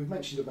 We've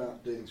mentioned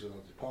about dealings with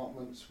other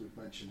departments, we've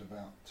mentioned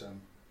about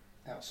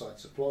outside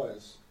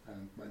suppliers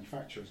and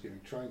manufacturers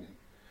giving training.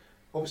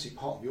 Obviously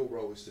part of your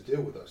role is to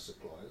deal with those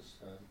suppliers.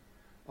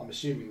 I'm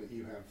assuming that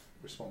you have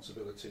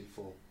responsibility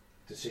for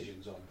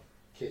decisions on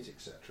kit,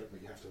 etc.,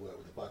 but you have to work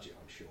with the budget,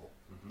 I'm sure.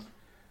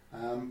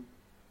 Mm-hmm.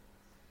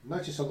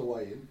 Notice on the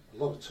way in,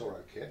 a lot of Toro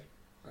kit.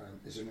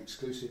 Is there an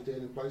exclusive deal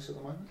in place at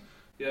the moment?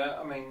 Yeah,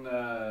 I mean,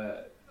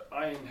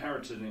 I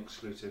inherited an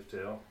exclusive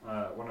deal.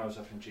 When I was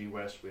up in G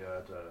West, we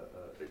had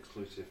an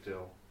exclusive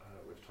deal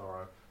with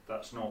Toro.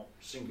 That's not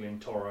singling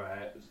Toro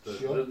out as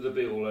the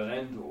be all and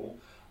end all.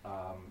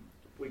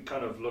 We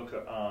kind of look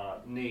at our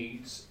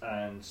needs,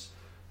 and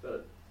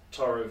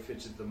Toro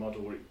fitted the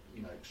model,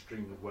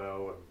 extremely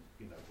well,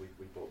 and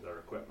we bought their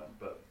equipment.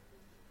 But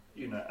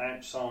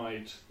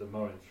outside the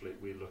mowing fleet,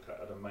 we look at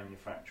other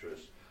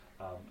manufacturers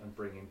and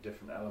bring in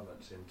different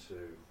elements into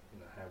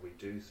how we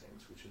do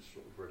things, which is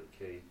sort of really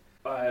key.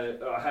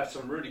 I have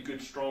some really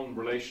good, strong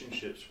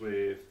relationships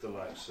with the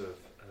likes of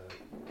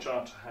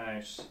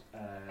Charterhouse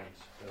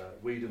and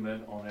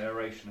Wiedemann on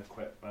aeration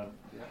equipment.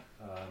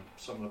 Yeah.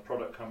 Some of the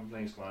product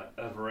companies like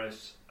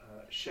Everest,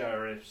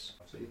 Sheriffs.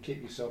 So you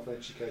keep yourself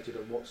educated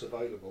on what's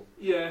available.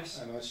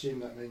 Yes. And I assume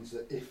that means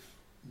that if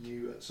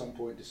you at some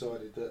point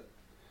decided that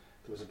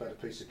there was a better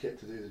piece of kit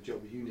to do the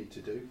job you need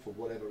to do, for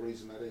whatever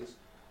reason that is,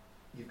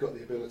 you've got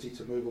the ability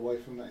to move away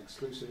from that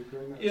exclusive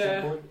agreement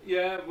at some point?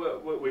 Yeah,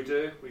 we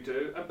do.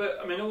 But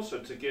I mean, also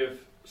to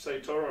give, say,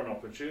 Toro an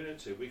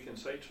opportunity, we can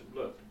say to them,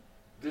 look,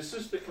 this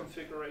is the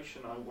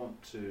configuration I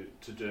want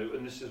to do,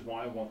 and this is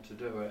why I want to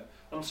do it.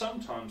 And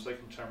sometimes they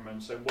can turn around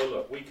and say, well,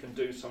 look, we can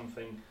do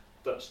something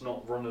that's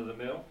not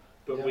run-of-the-mill,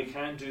 but we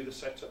can do the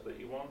setup that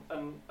you want.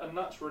 And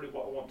that's really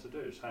what I want to do,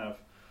 is have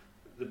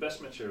the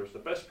best materials, the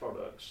best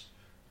products,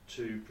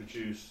 to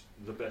produce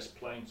the best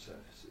playing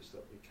surfaces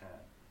that we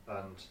can.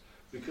 And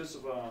because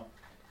of our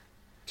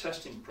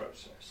testing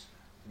process,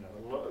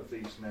 a lot of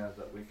these now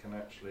that we can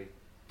actually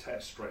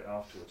test straight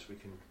afterwards, we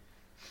can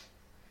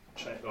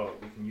check,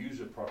 we can use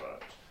a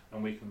product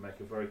and we can make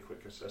a very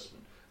quick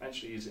assessment.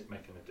 Actually, is it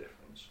making a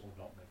difference or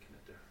not making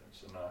a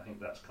difference? And I think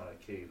that's kind of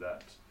key,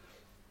 that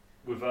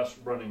with us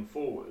running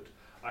forward,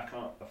 I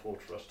can't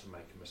afford for us to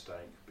make a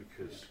mistake,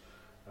 because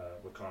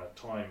we're kind of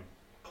time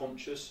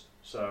conscious.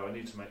 So I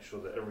need to make sure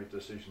that every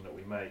decision that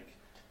we make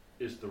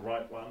is the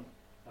right one.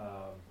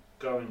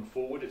 Going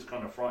forward, it's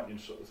kind of frightening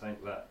to sort of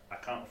think that I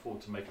can't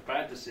afford to make a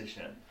bad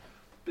decision.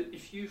 But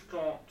if you've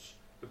got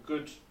a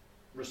good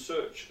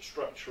research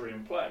structure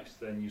in place,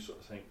 then you sort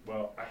of think,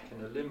 well, I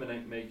can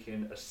eliminate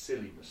making a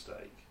silly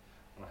mistake.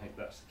 And I think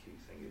that's the key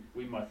thing.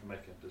 We might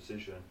make a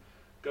decision,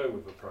 go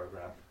with a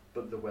program,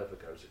 but the weather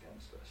goes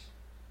against us.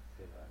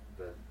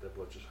 Then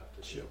we'll just have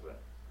to deal with it.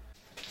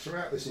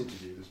 Throughout this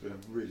interview, there's been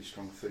a really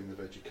strong theme of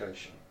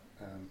education,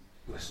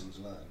 lessons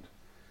learned.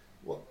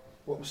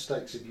 What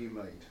mistakes have you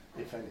made,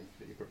 if any,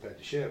 that you're prepared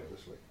to share with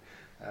us, Lee,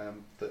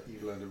 that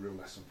you've learned a real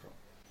lesson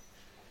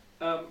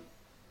from?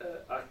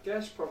 I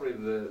guess probably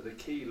the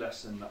key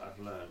lesson that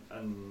I've learned,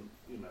 and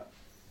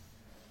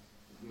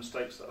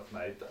mistakes that I've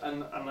made,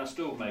 and I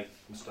still make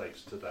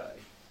mistakes today,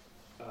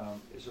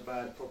 is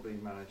about probably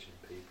managing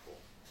people,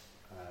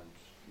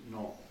 and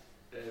not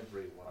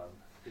everyone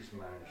is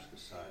managed the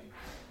same.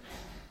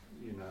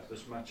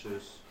 As much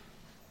as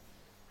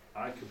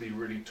I could be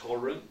really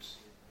tolerant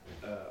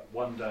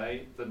one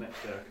day, the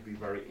next day I could be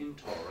very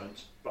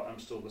intolerant, but I'm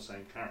still the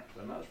same character.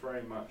 And that's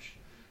very much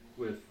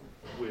with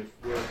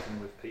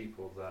working with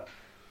people that,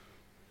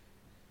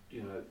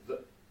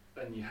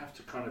 and you have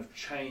to kind of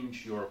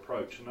change your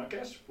approach. And I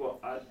guess what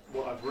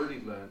I've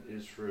really learned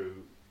is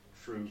through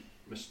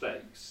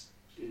mistakes,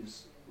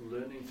 is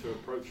learning to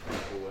approach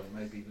people and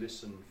maybe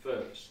listen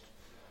first,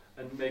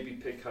 and maybe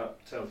pick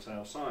up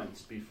telltale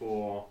signs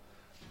before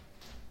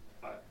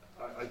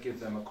I give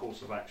them a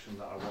course of action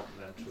that I want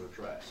them to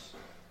address.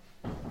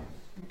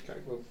 Okay,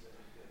 well,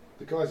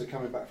 the guys are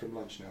coming back from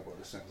lunch now by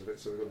the sounds of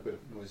it, so we've got a bit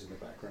of noise in the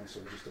background, so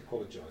we just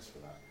apologise for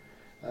that.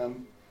 So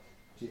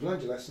you've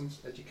learned your lessons,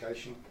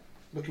 education.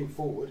 Looking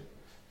forward,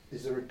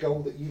 is there a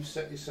goal that you've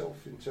set yourself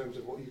in terms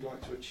of what you'd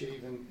like to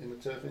achieve in the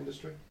turf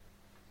industry?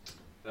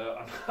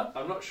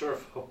 I'm not sure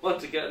if I want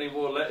to get any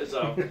more letters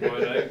out of my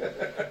name.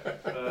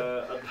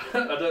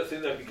 I don't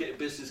think they could get a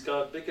business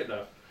card big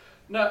enough.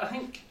 No, I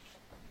think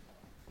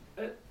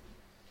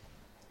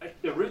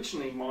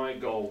originally my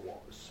goal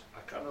was,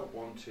 I kind of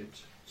wanted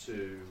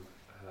to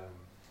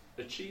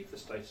achieve the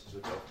status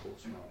of golf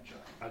course manager.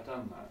 I'd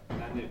done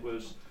that, and it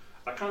was,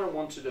 I kind of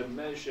wanted to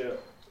measure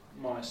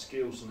my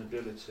skills and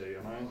ability,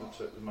 and I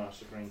undertook the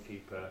Master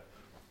Greenkeeper,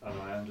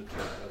 and I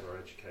undertook other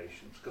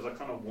educations, because I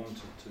kind of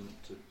wanted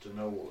to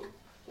know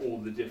all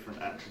the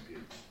different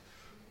attributes.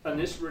 And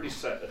this really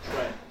set a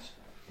trend.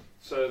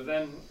 So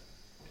then,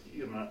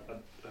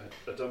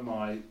 I'd done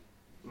my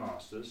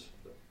Masters,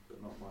 but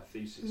not my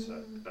thesis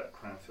at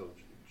Cranfield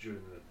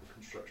during the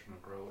construction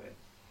of Grow In.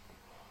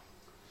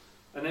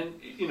 And then,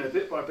 you know,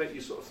 bit by bit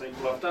you sort of think,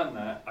 well, I've done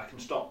that, I can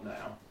stop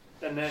now.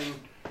 And then,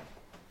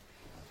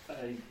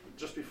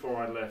 just before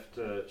I left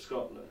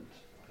Scotland,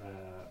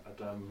 I'd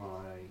done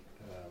my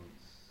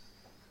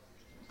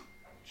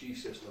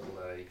GCS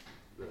AA,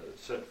 the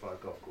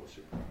Certified Golf Course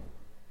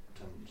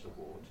Superintendent's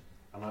Award.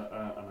 And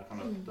I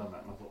kind of done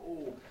that, and I thought,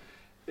 oh,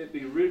 it'd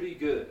be really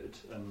good.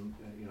 And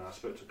you know, I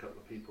spoke to a couple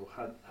of people.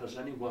 Has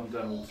anyone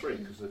done all three?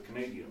 Because the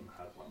Canadian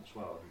had one as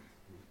well.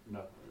 And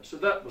no. So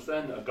that was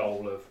then a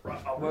goal of right.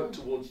 I'll work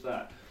towards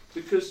that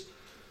because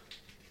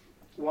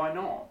why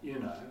not? You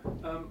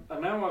know.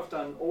 And now I've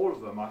done all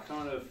of them. I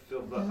kind of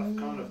feel that I've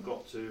kind of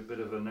got to a bit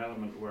of an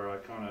element where I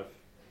kind of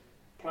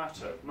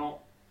plateau, not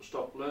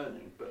stop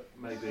learning, but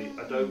maybe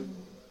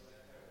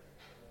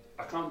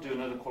I can't do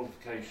another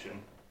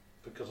qualification.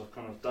 Because I've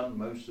kind of done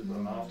most of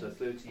them after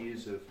 30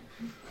 years of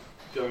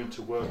going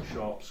to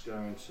workshops,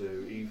 going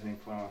to evening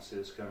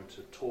classes, going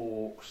to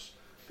talks,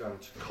 going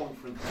to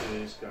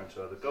conferences, going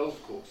to other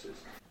golf courses.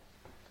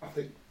 I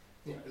think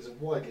there's a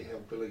widely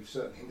held belief,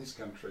 certainly in this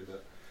country,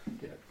 that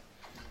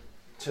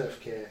turf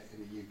care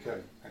in the UK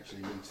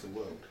actually leads the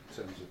world in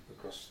terms of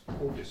across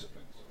all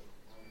disciplines.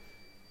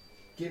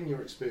 Given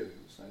your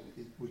experience,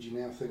 would you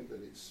now think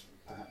that it's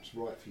perhaps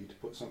right for you to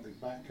put something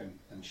back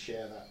and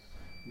share that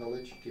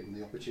knowledge, given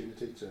the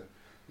opportunity to,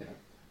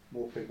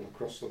 more people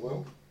across the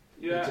world,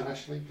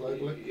 internationally,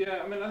 globally?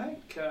 Yeah, I mean,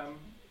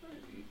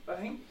 I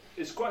think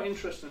it's quite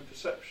interesting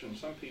perception.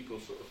 Some people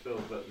sort of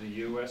feel that the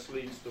US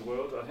leads the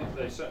world. I think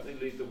they certainly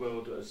lead the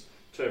world as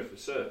turf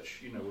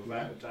research,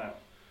 without a doubt.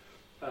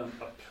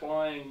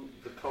 Applying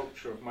the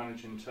culture of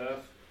managing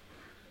turf,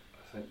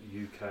 I think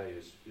the UK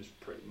is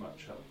pretty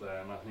much up there,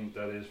 and I think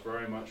that is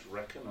very much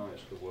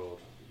recognised the world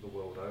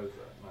over,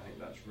 and I think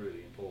that's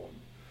really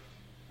important.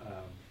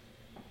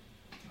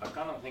 I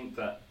kind of think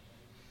that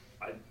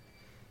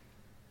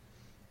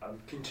I'm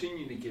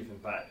continually giving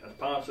back. As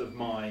part of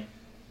my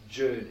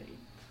journey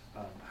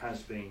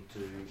has been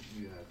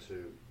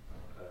to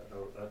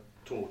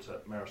taught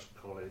at Mariscal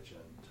College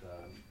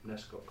and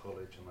Nescott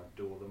College, and I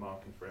do all the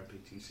marking for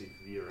MPTC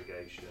for the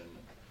irrigation,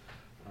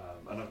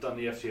 and I've done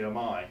the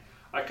FTMI.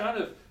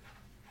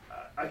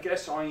 I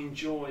guess I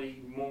enjoy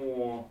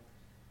more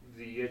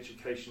the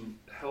education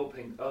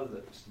helping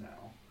others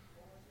now,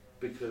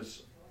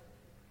 because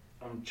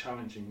I'm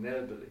challenging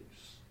their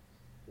beliefs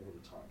all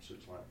the time. So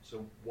it's like,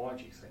 so why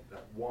do you think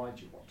that? Why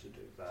do you want to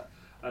do that?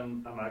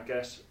 And I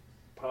guess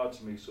part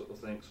of me sort of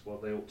thinks, well,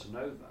 they ought to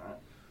know that,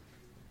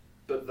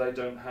 but they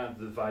don't have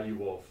the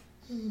value of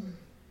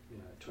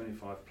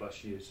 25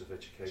 plus years of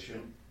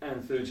education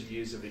and 30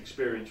 years of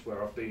experience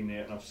where I've been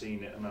there and I've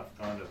seen it and I've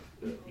kind of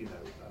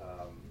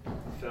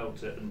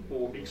felt it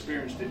or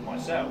experienced it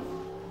myself.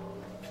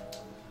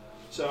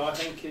 So I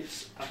think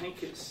it's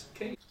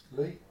key.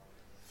 Lee,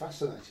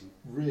 fascinating,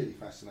 really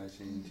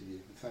fascinating interview,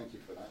 and thank you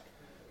for that.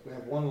 We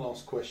have one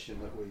last question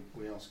that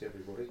we ask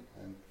everybody,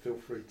 and feel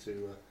free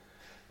to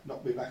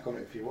not be back on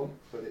it if you want,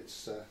 but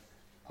it's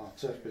our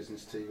Turf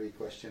Business TV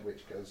question,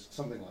 which goes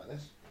something like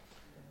this.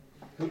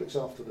 Who looks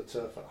after the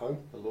turf at home,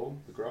 the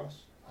lawn, the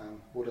grass, and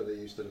what do they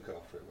use to look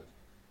after it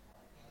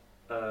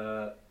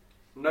with?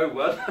 No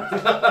one,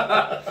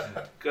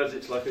 because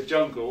it's like a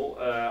jungle.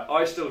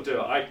 I still do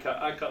it.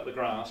 I cut the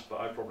grass,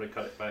 but I probably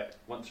cut it back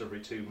once every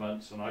 2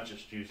 months, and I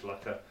just use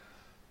like a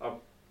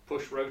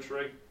push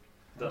rotary.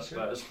 That's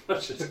about as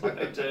much as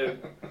I do.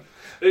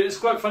 It's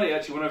quite funny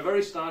actually. When I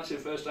first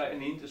out in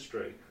the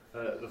industry,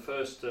 the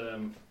first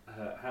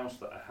house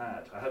that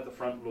I had the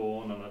front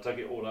lawn, and I dug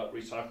it all up,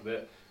 recycled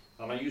it,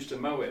 and I used to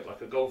mow it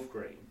like a golf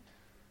green.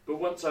 But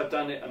once I'd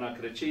done it and I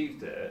could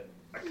achieved it,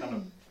 I kind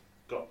of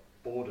got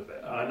bored of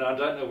it. And I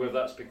don't know whether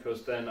that's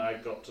because then I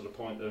got to the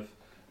point of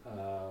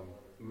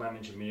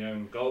managing my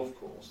own golf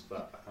course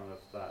that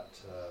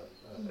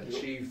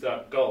achieved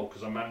that goal,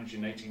 because I'm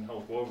managing 18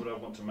 holes. Why would I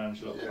want to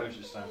manage a little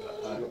postage stamp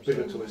at home? You've got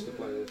bigger toys to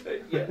play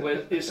with.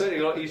 Well, it's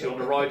certainly a lot easier on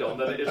the ride on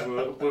than it is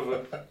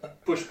with a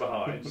push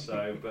behind.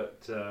 So, but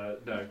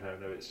no,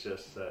 it's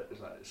just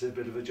it's a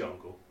bit of a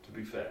jungle, to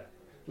be fair.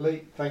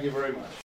 Lee, thank you very much.